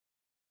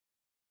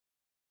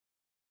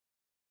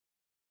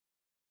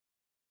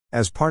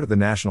As part of the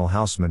national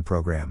Hauszmann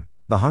Program,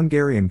 the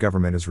Hungarian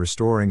government is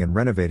restoring and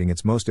renovating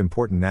its most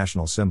important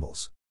national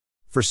symbols.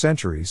 For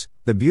centuries,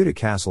 the Budapest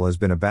Castle has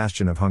been a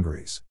bastion of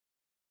Hungary's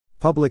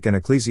public and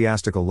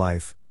ecclesiastical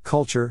life,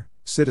 culture,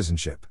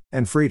 citizenship,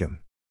 and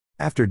freedom.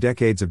 After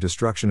decades of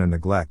destruction and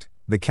neglect,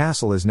 the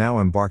castle is now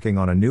embarking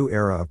on a new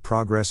era of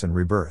progress and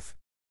rebirth.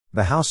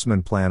 The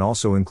Hauszmann plan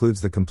also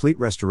includes the complete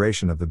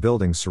restoration of the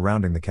buildings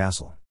surrounding the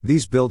castle.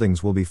 These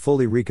buildings will be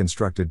fully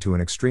reconstructed to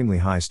an extremely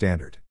high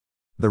standard.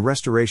 The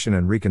restoration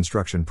and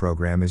reconstruction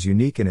program is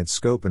unique in its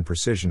scope and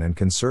precision and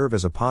can serve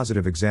as a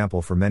positive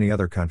example for many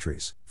other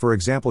countries, for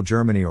example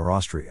Germany or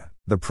Austria.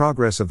 The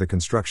progress of the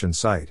construction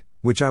site,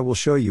 which I will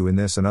show you in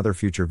this and other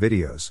future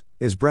videos,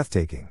 is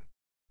breathtaking.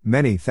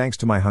 Many thanks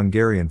to my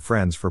Hungarian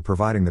friends for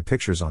providing the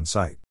pictures on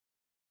site.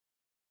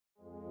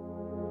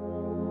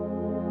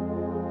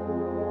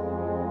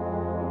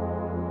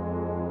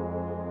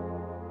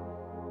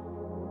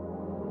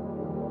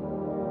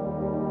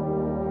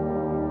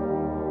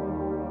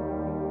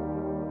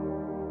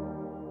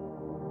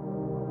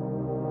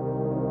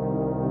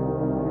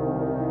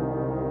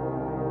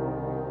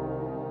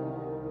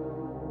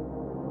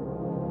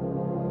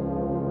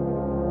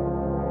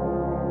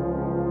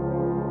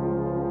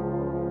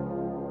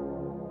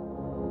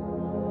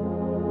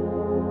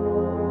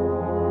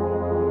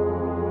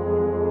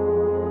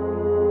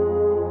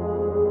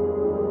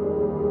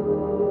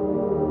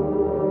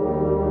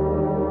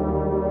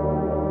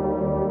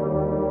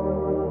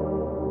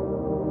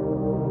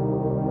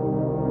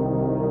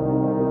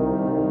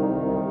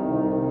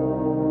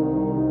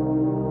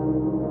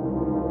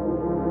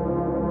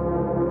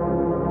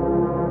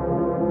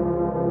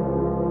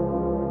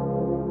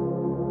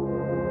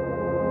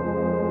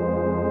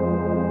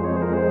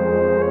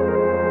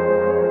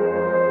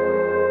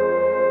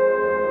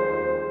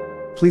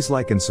 Please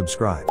like and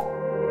subscribe.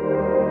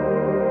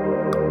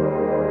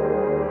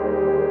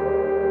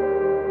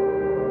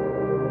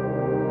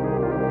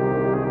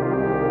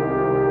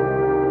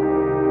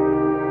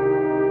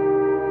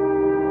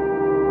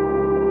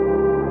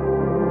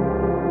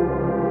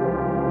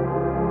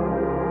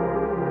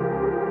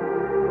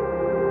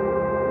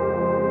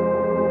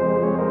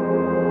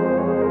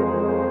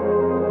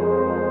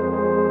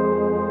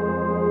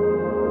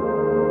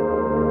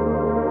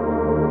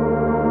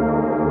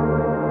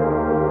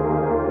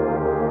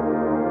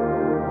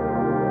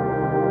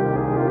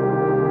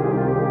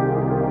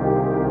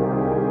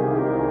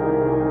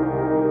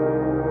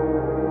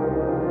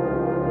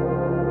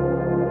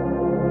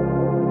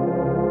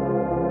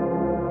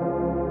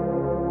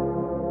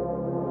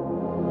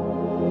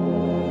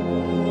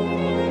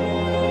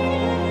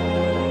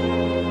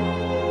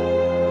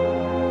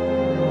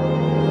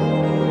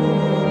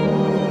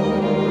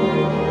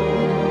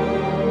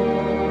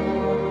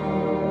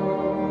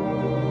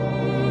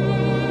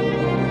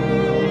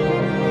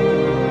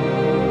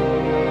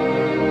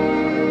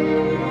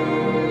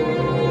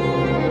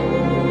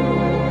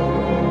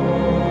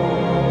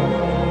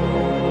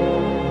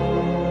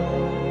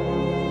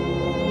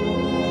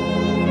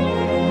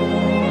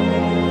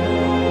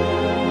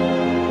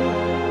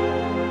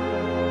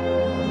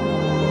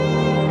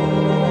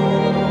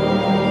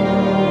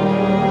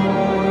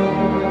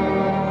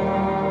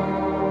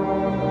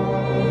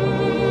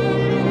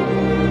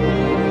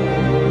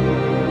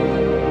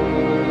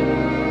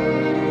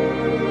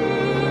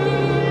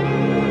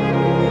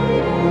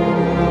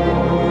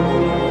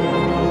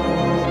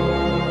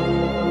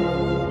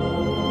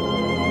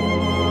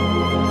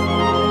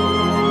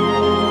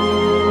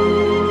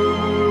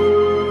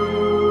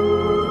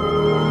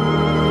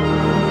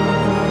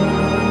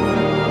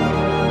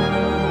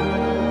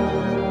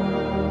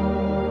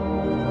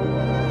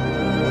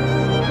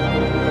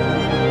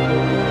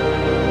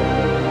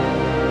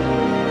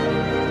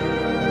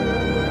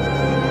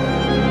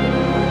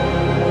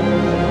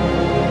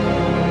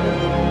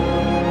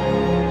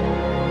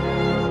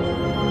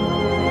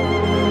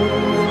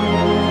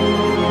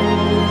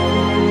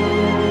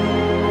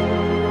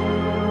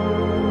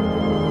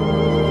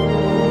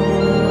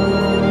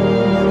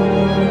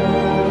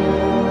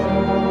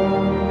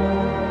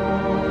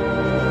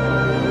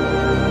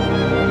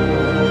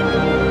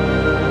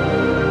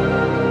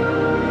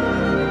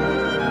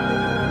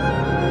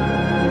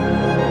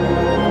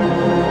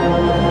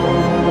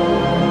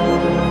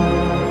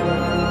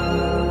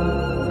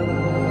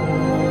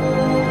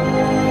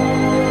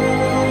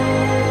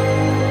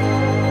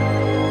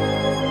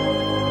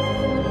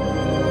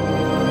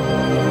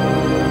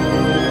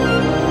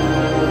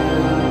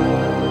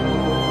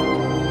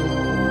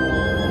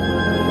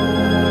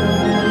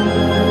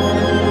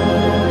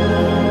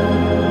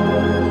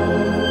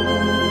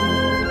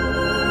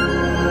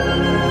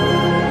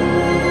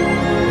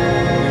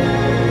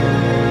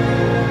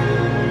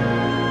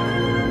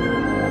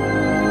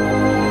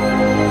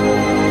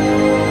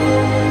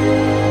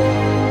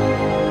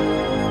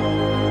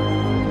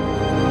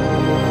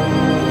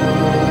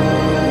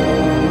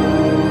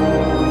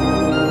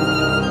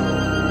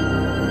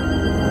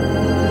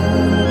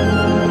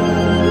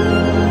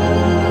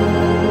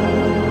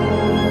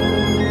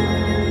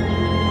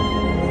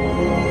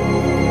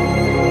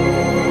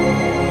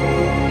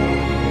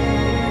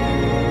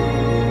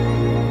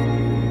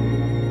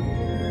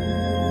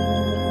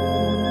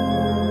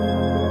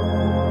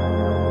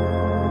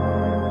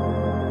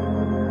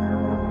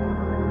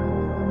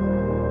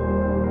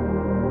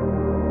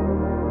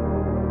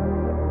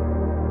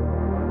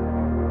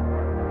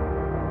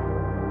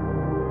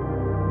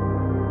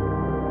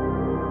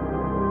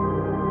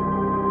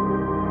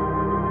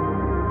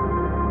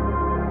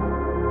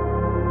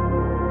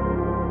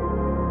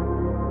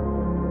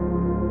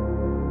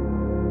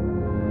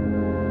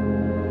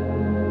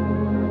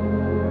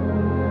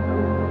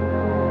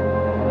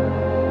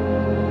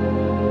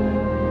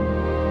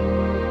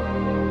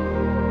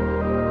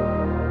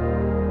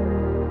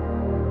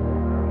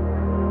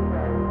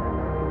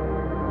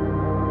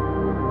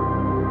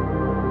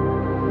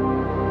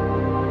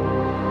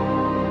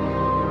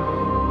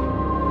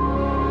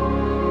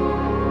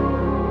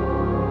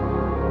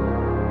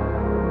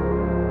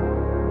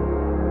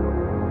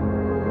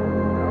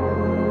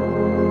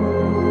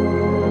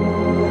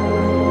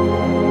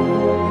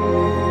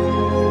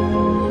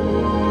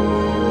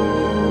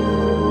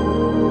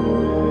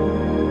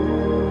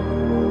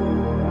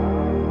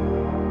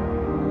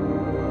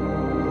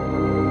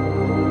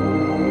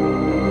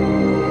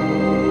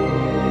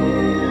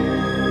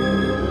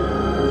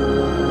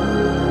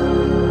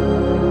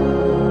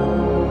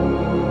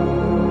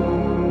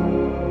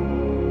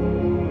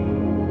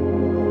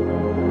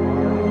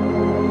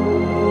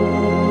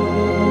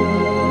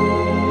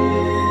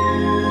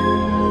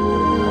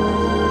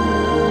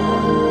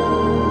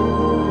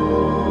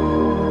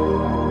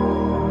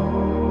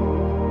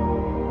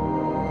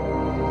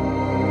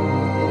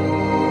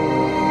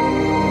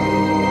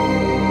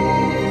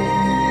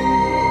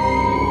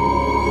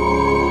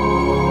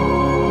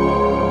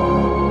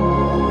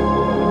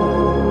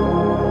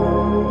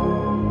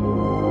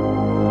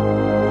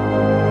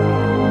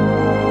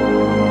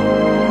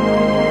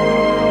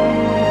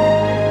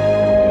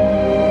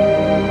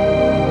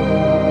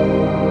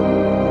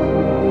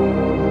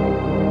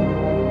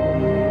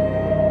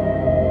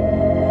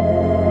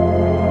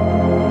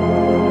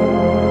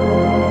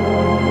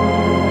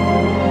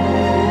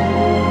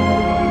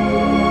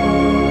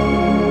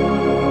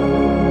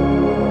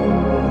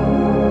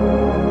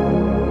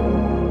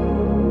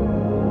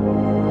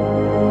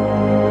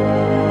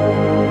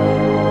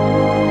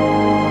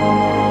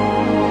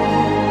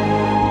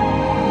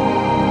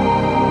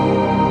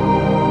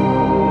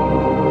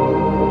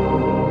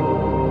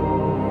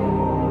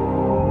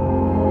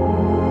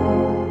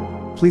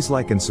 Please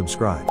like and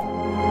subscribe.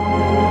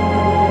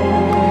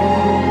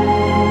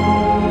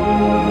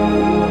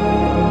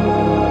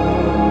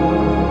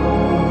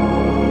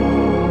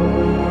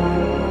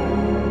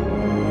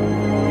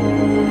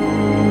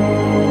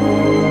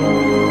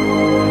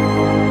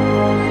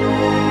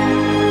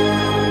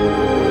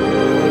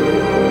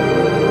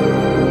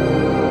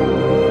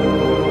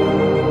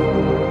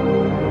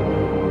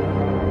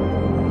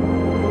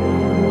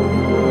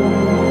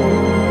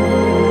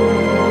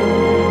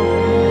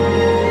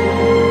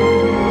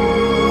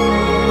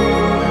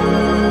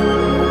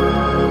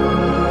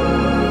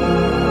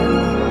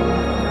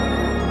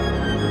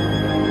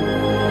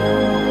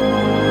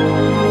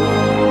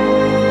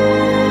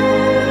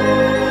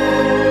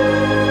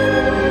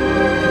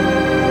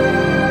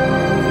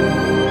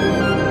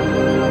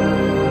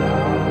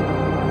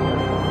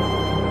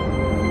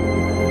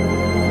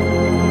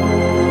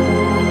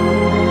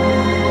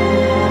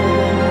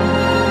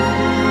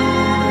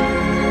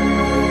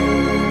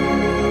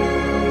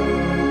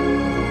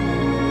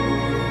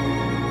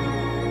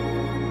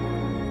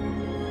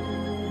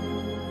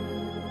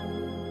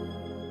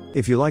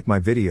 If you like my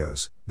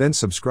videos, then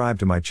subscribe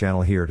to my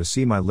channel here to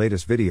see my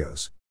latest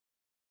videos.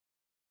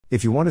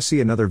 If you want to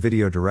see another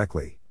video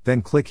directly,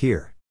 then click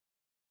here.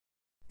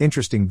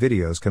 Interesting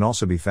videos can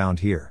also be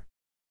found here.